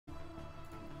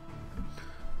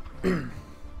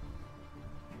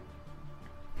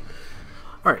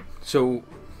Alright, so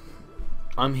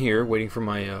I'm here waiting for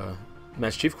my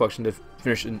Master Chief Collection to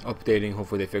finish updating.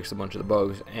 Hopefully they fixed a bunch of the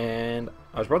bugs, and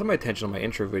I was brought to my attention on my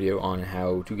intro video on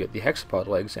how to get the Hexapod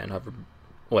legs and hover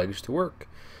legs to work.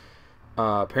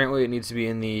 Apparently it needs to be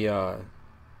in the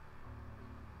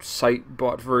site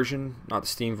bought version, not the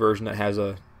Steam version that has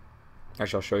a...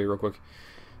 Actually, I'll show you real quick.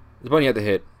 There's a button you have to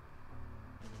hit,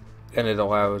 and it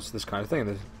allows this kind of thing,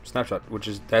 the snapshot,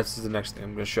 that's the next thing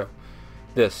I'm going to show.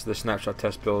 The snapshot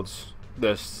test builds.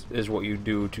 This is what you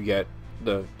do to get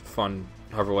the fun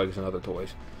hover legs and other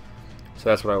toys. So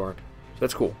that's what I learned. So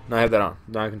that's cool. Now I have that on.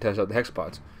 Now I can test out the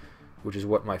Hexapods, which is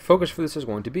what my focus for this is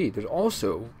going to be. There's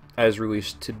also, as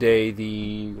released today,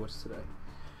 what's today?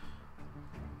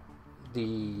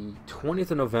 The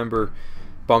 20th of November,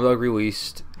 Bombdog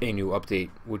released a new update,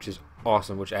 which is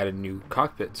awesome, which added new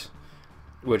cockpits.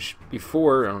 Which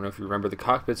before, I don't know if you remember, the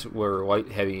cockpits were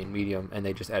light, heavy, and medium, and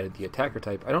they just added the attacker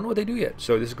type. I don't know what they do yet,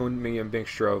 so this is going to be a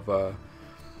mixture of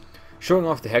showing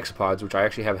off the Hexapods, which I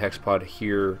actually have a Hexapod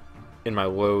here in my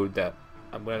load that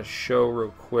I'm going to show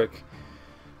real quick,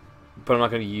 but I'm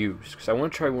not going to use, because I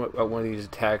want to try one of these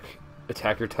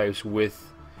attacker types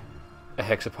with a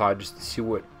Hexapod just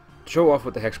to show off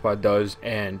what the Hexapod does,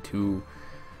 and to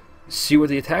see what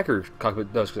the attacker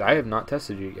cockpit does, because I have not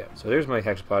tested it yet. So there's my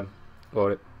Hexapod.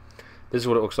 Load it. This is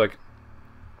what it looks like.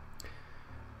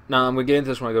 Now I'm gonna get into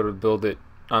this when I go to build it.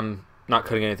 I'm not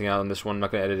cutting anything out on this one. I'm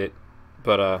not gonna edit it.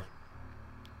 But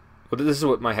this is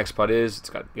what my Hexapod is. It's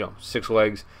got 6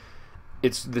 legs.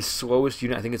 It's the slowest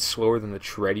unit. I think it's slower than the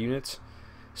tread units.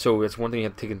 So that's one thing you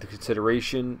have to take into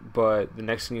consideration. But the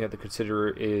next thing you have to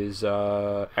consider is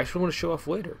actually I want to show off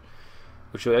later,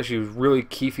 which is actually a really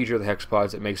key feature of the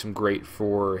Hexapods that makes them great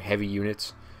for heavy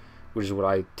units, which is what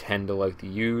I tend to like to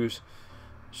use.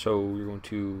 So we're going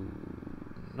to...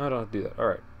 No, I don't have to do that.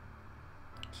 Alright.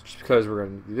 So just because we're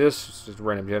going to do this, let's just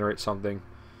random generate something.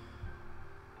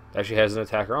 It actually has an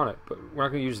attacker on it, but we're not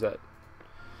going to use that.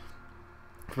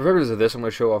 For purposes of this, I'm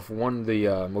going to show off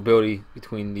the mobility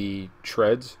between the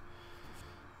treads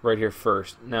right here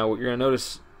first. Now what you're going to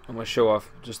notice, I'm going to show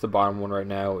off just the bottom one right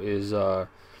now, is we're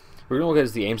going to look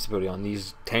at the aim stability. On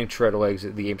these tank tread legs,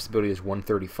 the aim stability is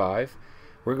 135.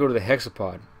 We're going to go to the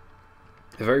Hexapod.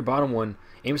 The very bottom one,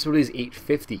 aim stability is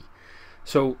 850.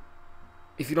 So,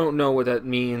 if you don't know what that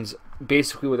means,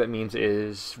 basically what that means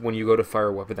is when you go to fire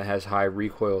a weapon that has high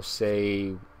recoil,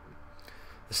 say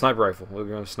the sniper rifle. We're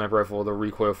going to sniper rifle, the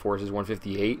recoil force is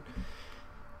 158.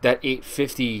 That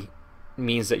 850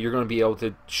 means that you're going to be able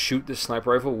to shoot the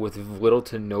sniper rifle with little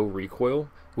to no recoil,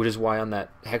 which is why on that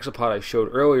Hexapod I showed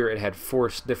earlier, it had 4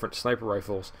 different sniper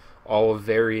rifles, all of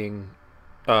varying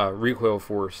recoil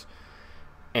force,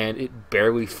 and it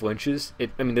barely flinches.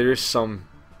 I mean, there is some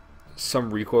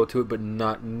recoil to it, but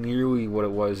not nearly what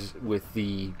it was with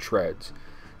the treads.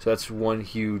 So that's one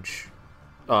huge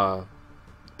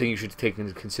thing you should take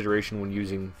into consideration when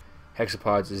using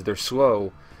Hexapods, is they're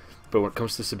slow, but when it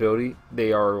comes to stability,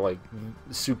 they are like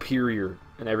superior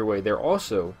in every way. They're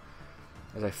also,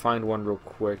 as I find one real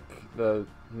quick, the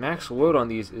max load on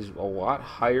these is a lot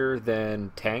higher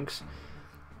than tanks.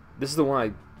 This is the one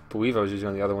I believe I was using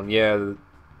on the other one. Yeah, the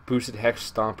boosted Hex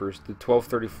Stompers, the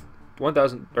 1230,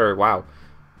 1000, or wow,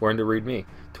 learn to read me.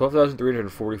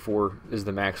 12,344 is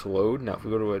the max load. Now, if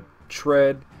we go to a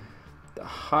tread, the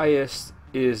highest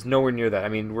is nowhere near that. I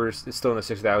mean, it's still in the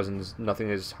 6,000s. Nothing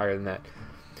is higher than that.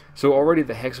 So already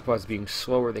the Hexapods being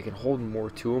slower, they can hold more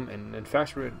to them. And in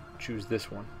fact, we're going to choose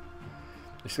this one.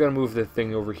 Just got to move the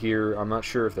thing over here. I'm not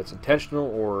sure if that's intentional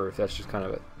or if that's just kind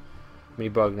of a mini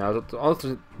bug. Now,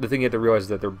 also the thing you have to realize is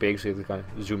that they're big, so you have to kind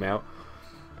of zoom out.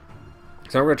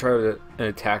 So I'm going to try an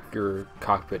attacker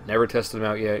cockpit. Never tested them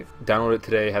out yet. Downloaded it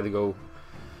today. Had to go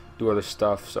do other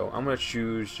stuff. So I'm going to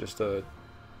choose just I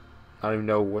don't even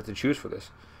know what to choose for this.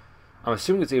 I'm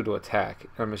assuming it's able to attack.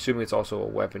 I'm assuming it's also a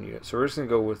weapon unit. So we're just going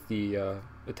to go with the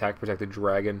attack protected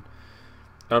dragon.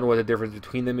 I don't know what the difference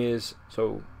between them is.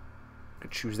 So I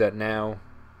could choose that now.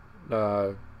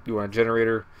 You want a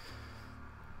generator?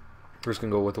 We're just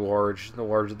going to go with the large. The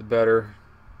larger the better.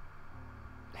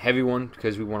 Heavy one,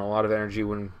 because we want a lot of energy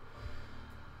when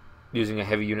using a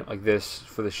heavy unit like this,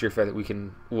 for the sheer fact that we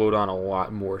can load on a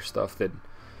lot more stuff than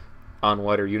on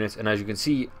lighter units. And as you can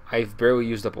see, I've barely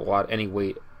used up a lot any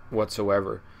weight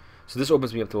whatsoever. So this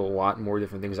opens me up to a lot more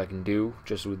different things I can do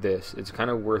just with this. It's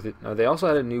kind of worth it. Now, they also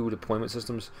added new deployment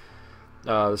systems.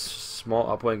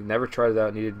 Small uplink, never tried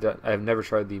that. Needed that. I've never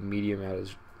tried the medium out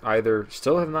as either.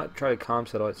 Still have not tried a comm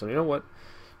satellite. So you know what?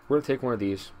 We're gonna take one of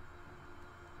these.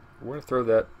 We're gonna throw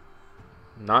that.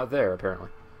 Not there apparently.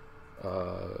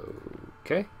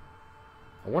 Okay.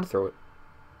 I want to throw it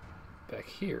back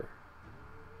here.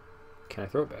 Can I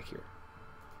throw it back here?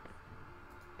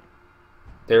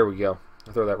 There we go.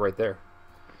 I'll throw that right there.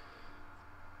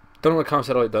 Don't know what comm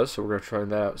satellite does, so we're going to try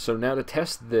that out. So now to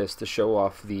test this, to show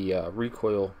off the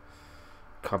recoil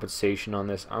compensation on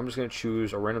this, I'm just going to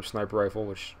choose a random sniper rifle,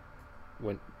 which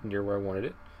went near where I wanted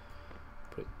it.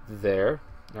 Put it there.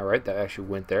 Alright, that actually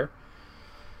went there.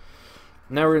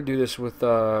 Now we're going to do this with,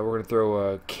 we're going to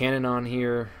throw a cannon on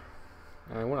here.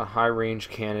 I want a high range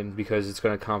cannon because it's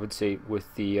going to compensate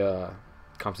with the,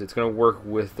 it's going to work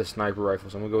with the sniper rifle.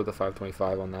 So I'm going to go with the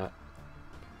 525 on that.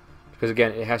 Because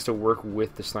again, it has to work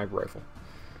with the sniper rifle.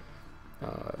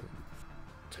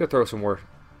 Just going to throw some more,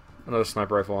 another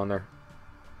sniper rifle on there.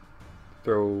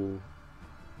 Let's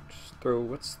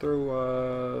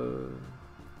throw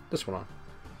this one on.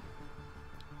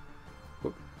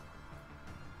 Whoop.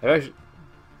 I've actually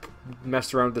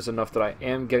messed around with this enough that I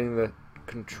am getting the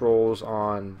controls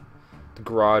on the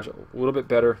garage a little bit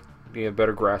better, getting a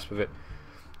better grasp of it.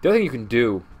 The other thing you can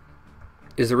do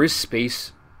is there is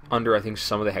space under, I think,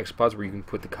 some of the hexapods where you can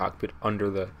put the cockpit under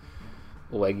the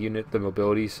leg unit, the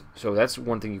mobilities. So that's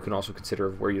one thing you can also consider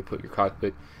of where you put your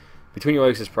cockpit. Between your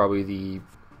legs is probably the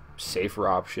safer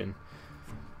option.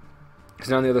 Because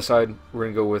now on the other side, we're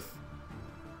going to go with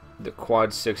the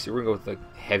quad 60. We're going to go with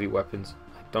the heavy weapons.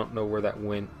 I don't know where that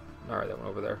went. Alright, that went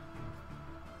over there.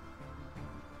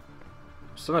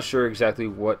 Still not sure exactly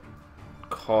what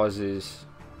causes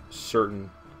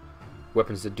certain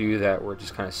weapons to do that, where it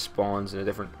just kind of spawns in a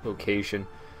different location.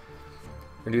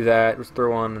 We're going to do that. Let's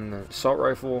throw on an assault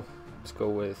rifle. Let's go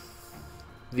with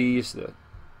these.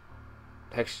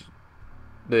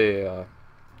 The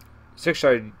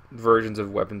six-sided versions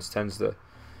of weapons tends to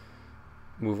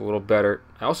move a little better.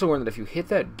 I also learned that if you hit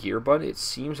that gear button, it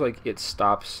seems like it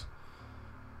stops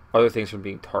other things from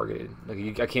being targeted.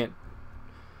 Like I can't,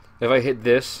 if I hit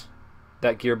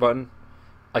that gear button,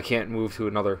 I can't move to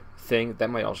another thing. That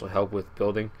might also help with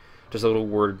building. Just a little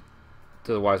word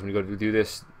to the wise: when you go to do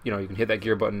this, you know, you can hit that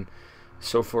gear button.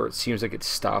 So far, it seems like it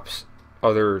stops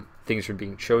other things from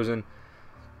being chosen.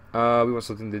 We want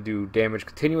something to do damage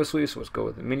continuously, so let's go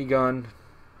with the minigun.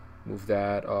 Move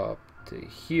that up to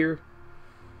here.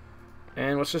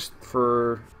 And let's just,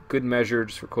 for good measure,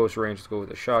 just for close range, let's go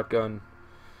with a shotgun.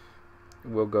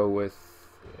 We'll go with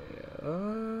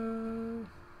a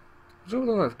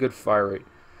good fire rate.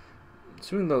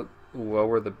 Assuming the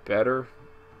lower the better.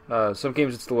 Some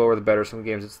games it's the lower the better, some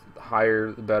games it's the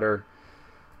higher the better.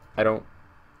 I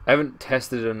haven't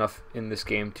tested it enough in this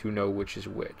game to know which is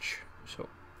which. So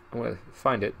I'm going to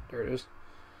find it. There it is.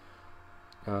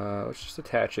 Let's just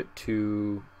attach it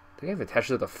to... I think I have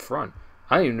attached it to the front.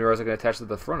 I didn't even realize I could attach it to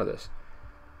the front of this.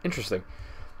 Interesting.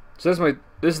 So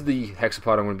this is the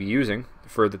hexapod I'm going to be using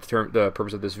for the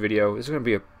purpose of this video. This is going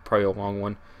to be probably a long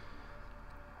one.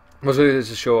 Mostly this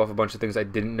is to show off a bunch of things I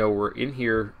didn't know were in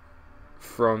here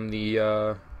from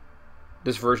the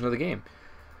this version of the game.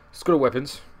 Let's go to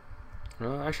weapons.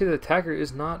 Actually, the attacker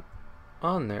is not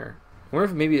on there. I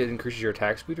wonder if maybe it increases your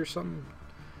attack speed or something.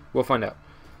 We'll find out.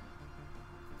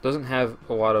 Doesn't have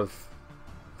a lot of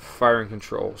firing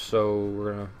control, so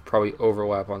we're gonna probably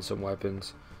overlap on some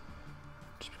weapons,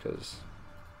 just because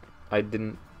I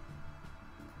didn't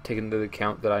take into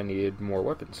account that I needed more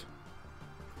weapons.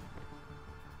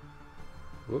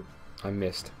 Whoop, I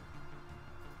missed.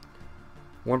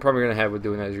 One problem you're gonna have with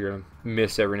doing that is you're gonna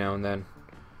miss every now and then.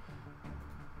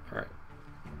 Alright.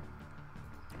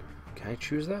 Can I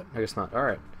choose that? I guess not.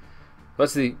 Alright.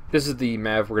 This is the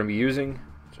map we're gonna be using.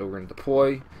 So we're gonna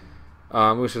deploy.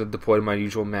 I'm just gonna deploy to my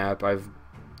usual map. I've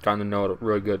gotten to know it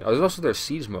really good. There's also their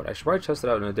siege mode. I should probably test it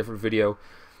out in a different video.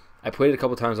 I played it a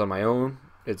couple times on my own.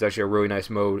 It's actually a really nice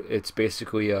mode. It's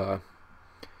basically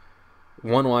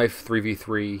one life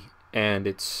 3v3, and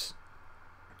it's,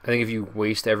 I think if you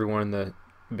waste everyone in the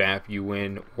map, you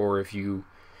win, or if you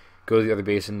go to the other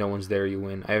base and no one's there, you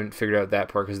win. I haven't figured out that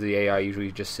part because the AI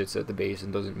usually just sits at the base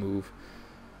and doesn't move.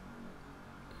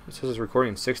 It says it's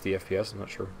recording 60 FPS. I'm not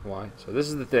sure why. So this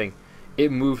is the thing.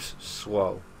 It moves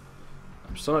slow.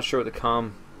 I'm still not sure what the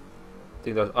comm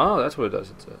thing does. Oh, that's what it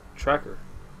does. It's a tracker.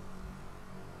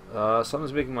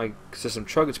 Something's making my system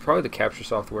chug. It's probably the capture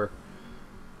software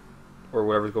or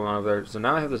whatever's going on over there. So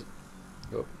now I have this.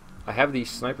 Oh, I have the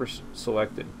sniper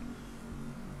selected.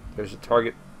 There's a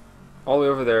target all the way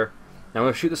over there. Now I'm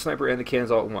going to shoot the sniper and the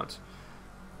cannons all at once.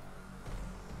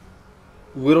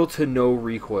 Little to no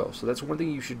recoil. So that's one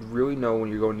thing you should really know when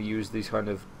you're going to use these kind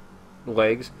of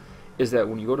legs, is that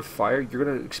when you go to fire, you're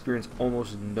going to experience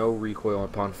almost no recoil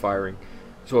upon firing.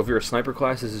 So if you're a sniper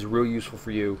class, this is really useful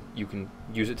for you. You can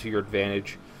use it to your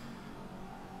advantage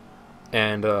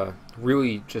and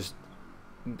really just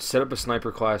set up a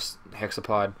sniper class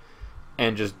Hexapod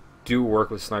and just do work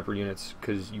with sniper units,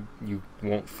 because you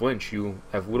won't flinch. You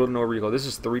have little to no recoil. This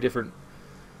is 3 different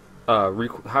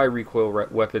high recoil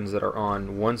weapons that are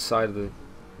on one side of the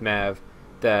M.A.V.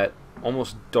 that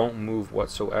almost don't move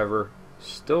whatsoever.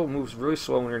 Still moves really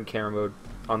slow when you're in camera mode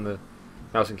on the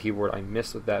mouse and keyboard. I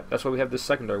missed with that. That's why we have this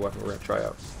secondary weapon we're going to try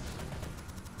out.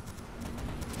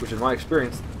 Which in my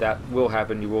experience, that will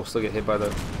happen. You will still get hit by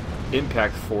the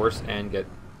impact force and get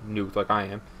nuked like I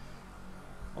am.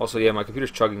 Also, yeah, my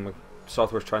computer's chugging. My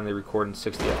software's trying to record in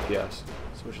 60 FPS,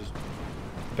 which is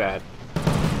bad.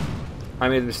 I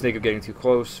made the mistake of getting too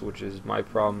close, which is my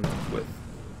problem with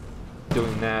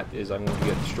doing that, is I'm going to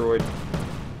get destroyed.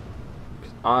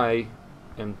 Because I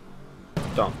am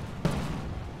dumb.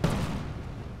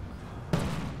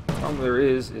 The problem there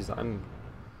is I'm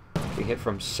getting hit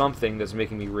from something that's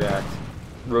making me react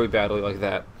really badly like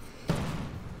that.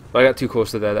 But I got too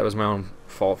close to that. That was my own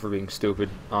fault for being stupid.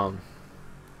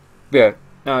 Yeah,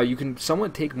 you can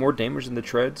somewhat take more damage than the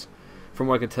treads. From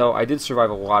what I can tell, I did survive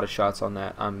a lot of shots on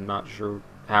that. I'm not sure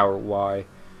how or why.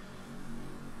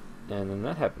 And then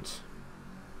that happens.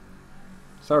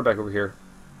 So we're back over here.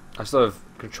 I still have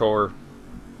controller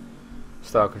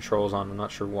style controls on. I'm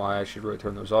not sure why. I should really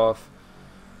turn those off.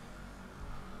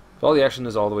 But all the action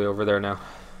is all the way over there now,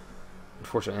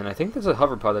 unfortunately. And I think there's a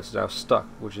hover pod that's now stuck,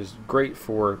 which is great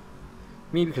for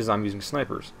me because I'm using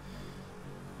snipers.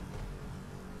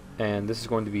 And this is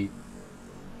going to be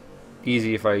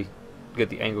easy if I get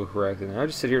the angle correct. And I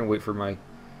just sit here and wait for my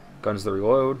guns to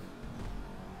reload.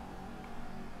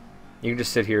 You can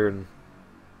just sit here and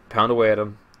pound away at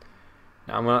them.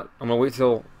 Now I'm gonna wait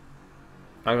till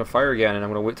I'm gonna fire again, and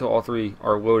I'm gonna wait till all 3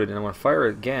 are loaded, and I'm gonna fire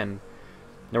again.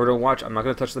 Now we're gonna watch. I'm not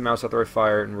gonna touch the mouse after I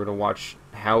fire, and we're gonna watch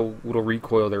how little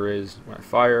recoil there is when I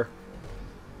fire.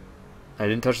 I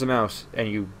didn't touch the mouse, and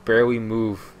you barely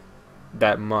move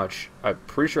that much. I'm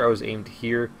pretty sure I was aimed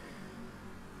here,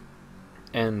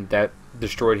 and that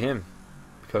destroyed him,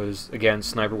 because again,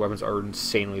 sniper weapons are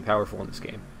insanely powerful in this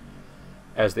game,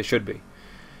 as they should be.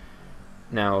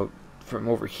 Now from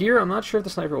over here, I'm not sure if the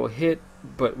sniper will hit,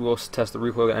 but we'll test the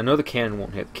recoil. I know the cannon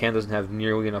won't hit. The cannon doesn't have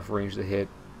nearly enough range to hit.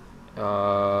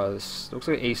 This looks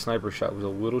like a sniper shot was a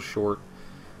little short,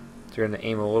 so you're going to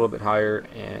aim a little bit higher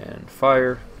and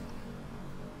fire.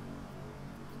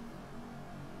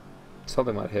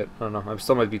 Something might hit. I don't know. I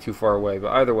still might be too far away,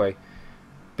 but either way,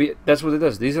 that's what it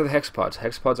does. These are the Hexapods.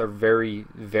 Hexapods are very,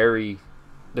 very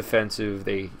defensive.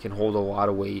 They can hold a lot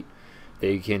of weight.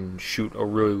 They can shoot a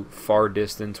really far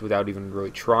distance without even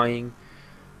really trying.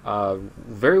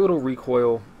 Very little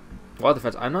recoil, a lot of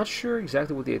defense. I'm not sure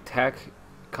exactly what the attack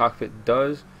cockpit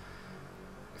does.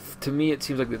 To me, it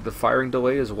seems like the firing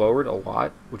delay is lowered a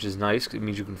lot, which is nice. It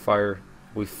means you can fire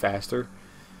way faster.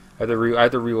 I have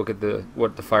to relook at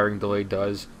what the firing delay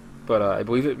does, but I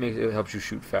believe it helps you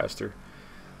shoot faster.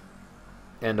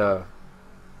 And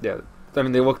yeah, I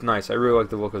mean, they look nice. I really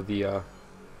like the look of the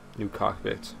new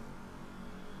cockpits.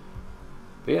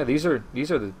 But yeah, these are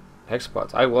the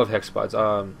Hexapods. I love Hexapods.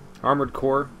 Armored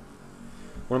Core.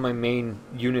 One of my main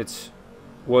units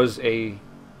was the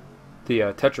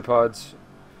tetrapods,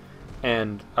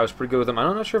 and I was pretty good with them.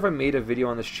 I'm not sure if I made a video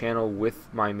on this channel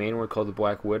with my main one called the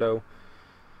Black Widow.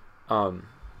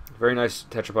 Very nice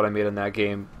tetrapod I made in that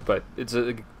game, but it's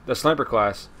a sniper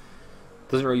class.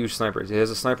 Doesn't really use snipers. It has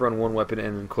a sniper on one weapon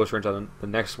and then close range on the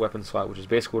next weapon slot, which is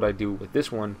basically what I do with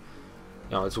this one.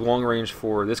 You know, it's long range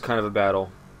for this kind of a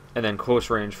battle, and then close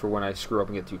range for when I screw up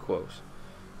and get too close,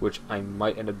 which I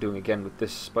might end up doing again with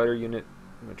this spider unit.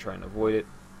 I'm gonna try and avoid it,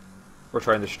 or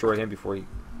try and destroy him before he.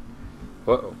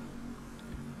 Uh-oh.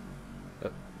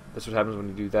 That's what happens when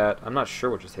you do that. I'm not sure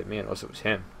what just hit me, unless it was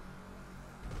him.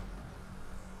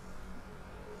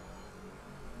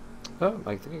 Oh,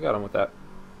 I think I got him with that.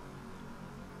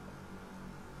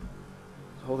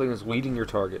 The whole thing is leading your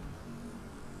target.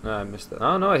 I missed that.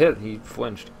 Oh no, I hit. He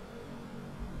flinched.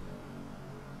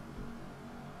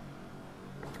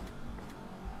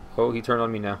 Oh, he turned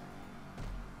on me now.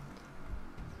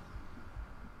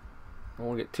 I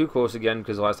won't get too close again,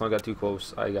 because the last time I got too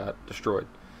close, I got destroyed.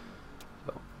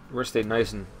 So we're gonna stay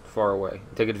nice and far away.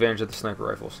 Take advantage of the sniper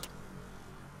rifles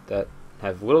that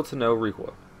have little to no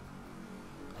recoil.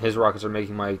 His rockets are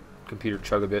making my computer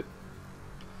chug a bit.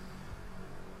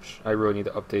 I really need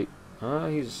to update.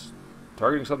 He's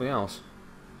targeting something else.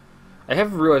 I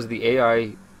haven't realized the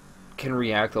AI can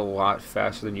react a lot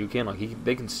faster than you can. Like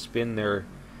they can spin their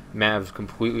M.A.Vs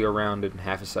completely around in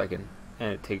half a second,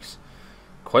 and it takes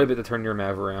quite a bit to turn your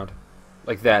M.A.V around.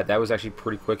 Like that. That was actually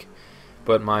pretty quick.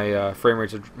 But my frame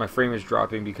is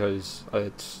dropping because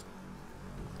I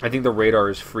think the radar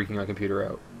is freaking my computer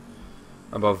out.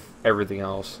 above everything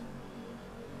else,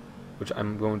 which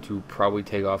I'm going to probably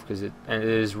take off because it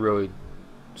is really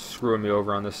screwing me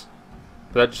over on this.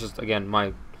 But that's just, again,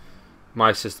 my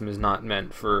system is not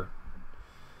meant for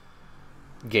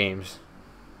games.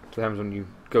 Sometimes when you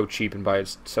go cheap and buy a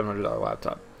 $700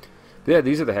 laptop. But yeah,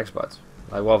 these are the Hexapods.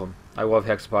 I love them. I love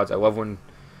Hexapods. I love when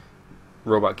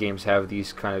robot games have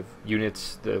these kind of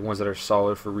units, the ones that are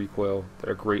solid for recoil, that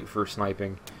are great for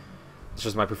sniping. It's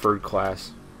just my preferred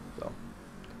class. So,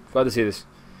 glad to see this.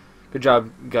 Good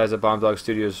job, guys at Bombdog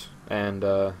Studios. And,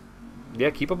 yeah,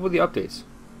 keep up with the updates.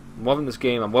 I'm loving this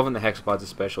game. I'm loving the Hexapods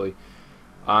especially.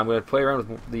 I'm going to play around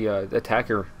with the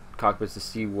attacker cockpits to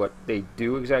see what they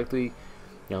do exactly.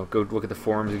 You know, go look at the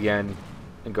forums again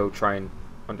and go try and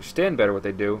understand better what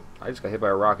they do. I just got hit by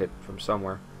a rocket from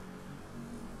somewhere.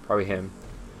 Probably him.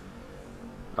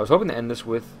 I was hoping to end this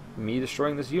with me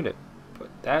destroying this unit, but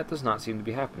that does not seem to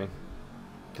be happening.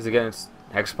 Because again, it's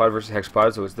Hexapod versus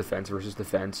Hexapod, so it's defense versus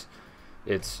defense.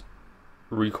 It's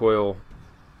recoil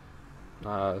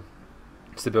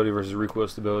stability versus recoil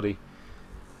stability.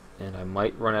 And I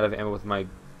might run out of ammo with my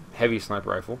heavy sniper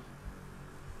rifle.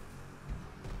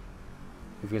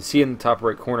 If you can see in the top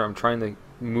right corner, I'm trying to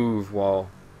move while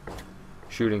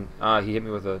shooting. He hit me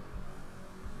with a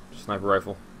sniper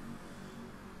rifle.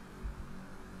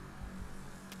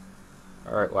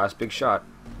 Alright, last big shot.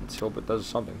 Let's hope it does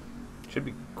something. Should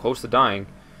be close to dying.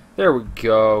 There we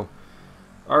go.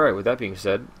 Alright, with that being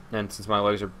said, and since my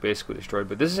legs are basically destroyed,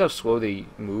 but this is how slow they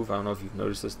move. I don't know if you've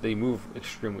noticed this. They move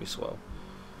extremely slow.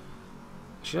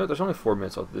 You know, there's only 4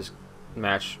 minutes left of this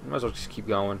match. Might as well just keep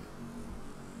going.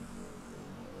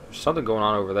 There's something going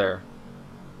on over there.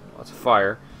 Lots of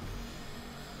fire.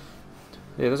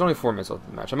 Yeah, there's only 4 minutes left of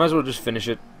the match. I might as well just finish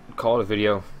it, call it a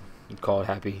video, and call it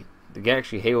happy.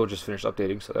 Actually, Halo just finished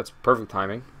updating, so that's perfect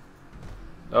timing.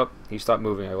 Oh, he stopped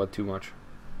moving. I let too much.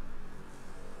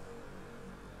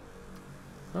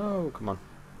 Oh, come on.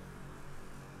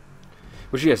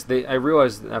 Which, yes, I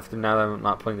realized after now that I'm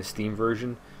not playing the Steam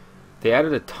version, they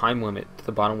added a time limit to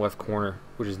the bottom left corner,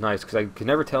 which is nice, because I could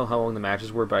never tell how long the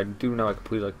matches were, but I do know I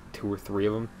completed like 2 or 3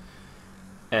 of them.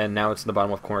 And now it's in the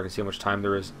bottom left corner. I can see how much time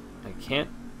there is. I can't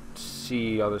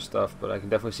see other stuff, but I can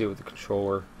definitely see it with the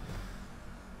controller.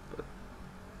 But,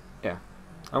 yeah.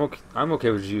 I'm okay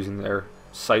with just using their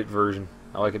site version.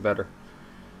 I like it better.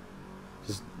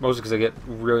 Just mostly because I get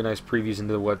really nice previews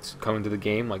into what's coming to the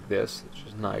game, like this, which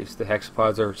is nice. The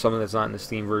Hexapods are something that's not in the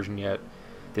Steam version yet.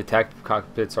 The attack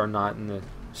cockpits are not in the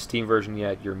Steam version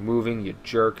yet. You're moving, you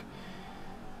jerk.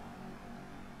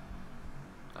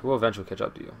 I will eventually catch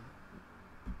up to you.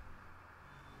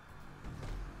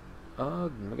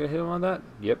 Am I gonna hit him on that?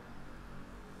 Yep.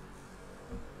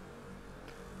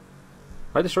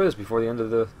 I destroy this before the end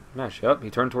of the match. Yep, he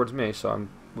turned towards me, so I'm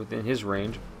within his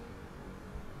range.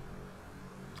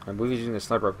 I believe he's using a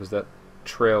sniper rifle because that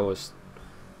trail is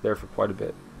there for quite a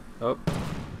bit. Oh.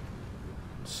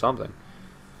 Something.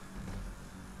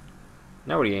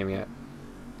 Now what are you aiming at?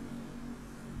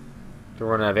 They're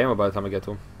running out of ammo by the time I get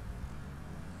to him.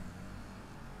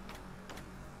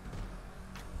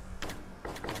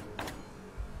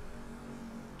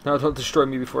 No, don't destroy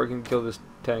me before I can kill this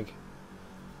tank.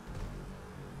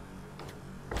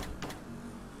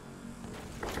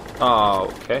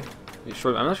 Oh, okay.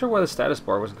 I'm not sure why the status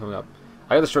bar wasn't coming up.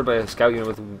 I got destroyed by a scout unit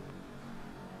with 1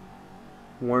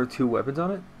 or 2 weapons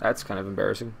on it. That's kind of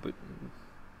embarrassing, but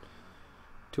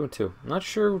 2 and 2. I'm not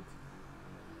sure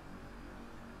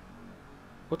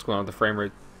what's going on with the frame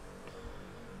rate.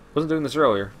 Wasn't doing this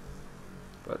earlier,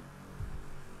 but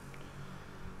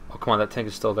oh come on, that tank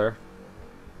is still there.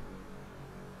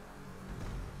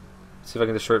 See if I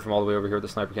can destroy it from all the way over here with the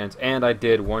sniper cannons. And I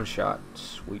did 1 shot.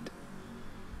 Sweet.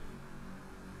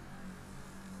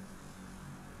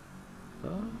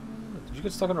 Did you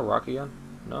get stuck on a rock again?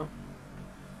 No?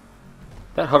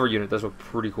 That hover unit does look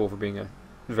pretty cool for being a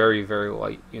very, very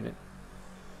light unit.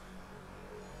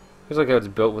 Feels like how it's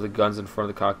built with the guns in front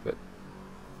of the cockpit.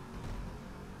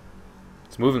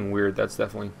 It's moving weird, that's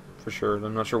definitely for sure.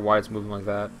 I'm not sure why it's moving like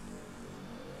that.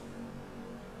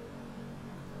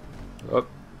 Oh.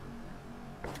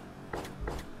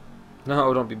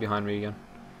 No, don't be behind me again.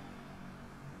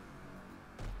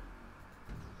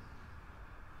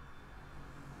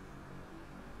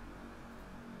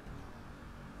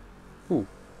 Ooh.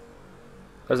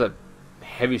 There's a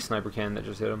heavy sniper cannon that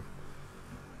just hit him.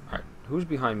 Alright, who's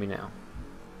behind me now?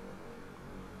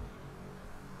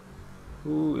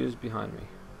 Who is behind me?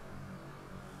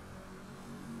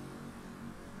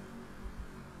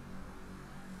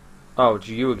 Oh, it's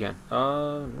you again.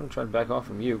 I'm going to try to back off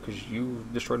from you because you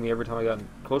destroyed me every time I got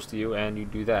close to you, and you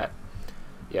do that.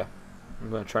 Yeah. I'm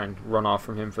going to try and run off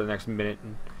from him for the next minute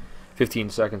and 15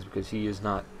 seconds because he is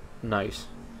not nice.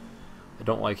 I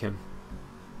don't like him.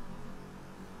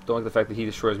 Don't like the fact that he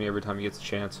destroys me every time he gets a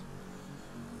chance.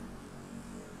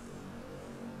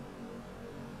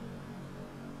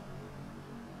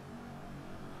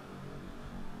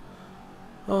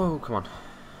 Oh, come on.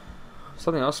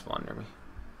 Something else spawned near me.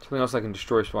 Something else I can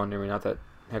destroy spawned near me, not that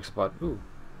Hexapod. Ooh.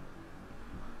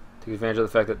 Take advantage of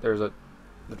the fact that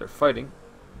that they're fighting.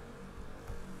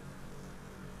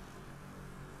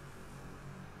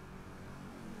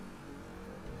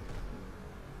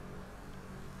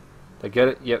 Did I get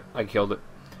it? Yep, I killed it.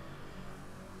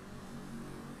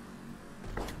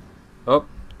 Oh,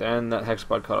 then that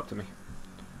Hexapod caught up to me.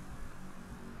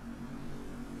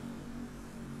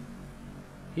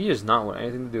 He does not want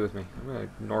anything to do with me. I'm going to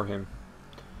ignore him.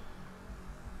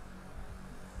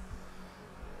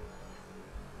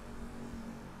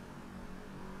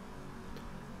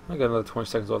 I got another 20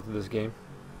 seconds left of this game.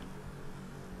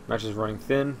 Match is running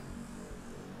thin.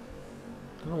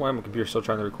 I don't know why my computer's still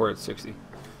trying to record at 60.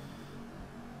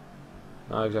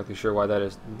 Not exactly sure why that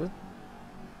is.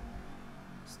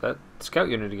 It's that scout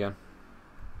unit again.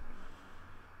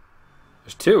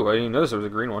 There's two. I didn't even notice there was a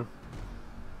green one.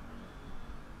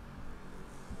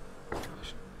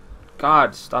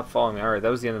 God, stop following me. Alright, that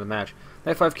was the end of the match. I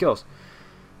had 5 kills.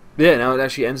 Yeah, now it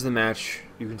actually ends the match.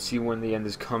 You can see when the end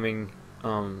is coming.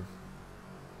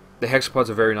 The Hexapods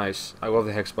are very nice. I love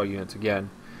the Hexapod units again.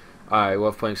 I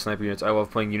love playing sniper units. I love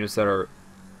playing units that are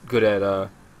good at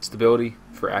stability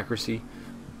for accuracy,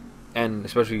 and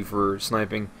especially for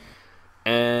sniping.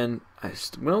 And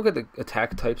we don't get the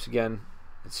attack types again.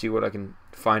 Let's see what I can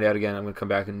find out again. I'm going to come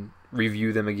back and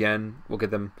review them again. We'll get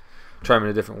them, try them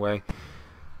in a different way.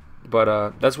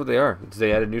 But that's what they are.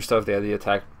 They added new stuff. They added the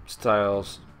attack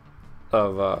styles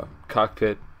of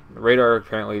cockpit. The radar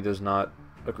apparently does not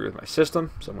agree with my system,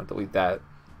 so I'm going to delete that.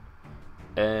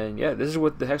 And yeah, this is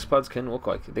what the Hexapods can look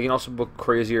like. They can also look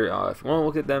crazier. If you want to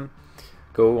look at them,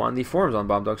 go on the forums on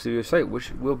Bombdog Studios site,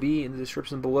 which will be in the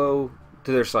description below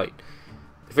to their site.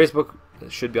 The Facebook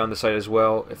should be on the site as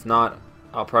well. If not,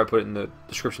 I'll probably put it in the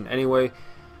description anyway.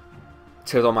 It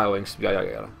has all my links, yada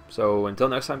yada yada. So until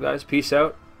next time, guys, peace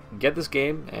out. Get this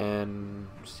game, and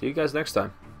see you guys next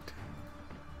time.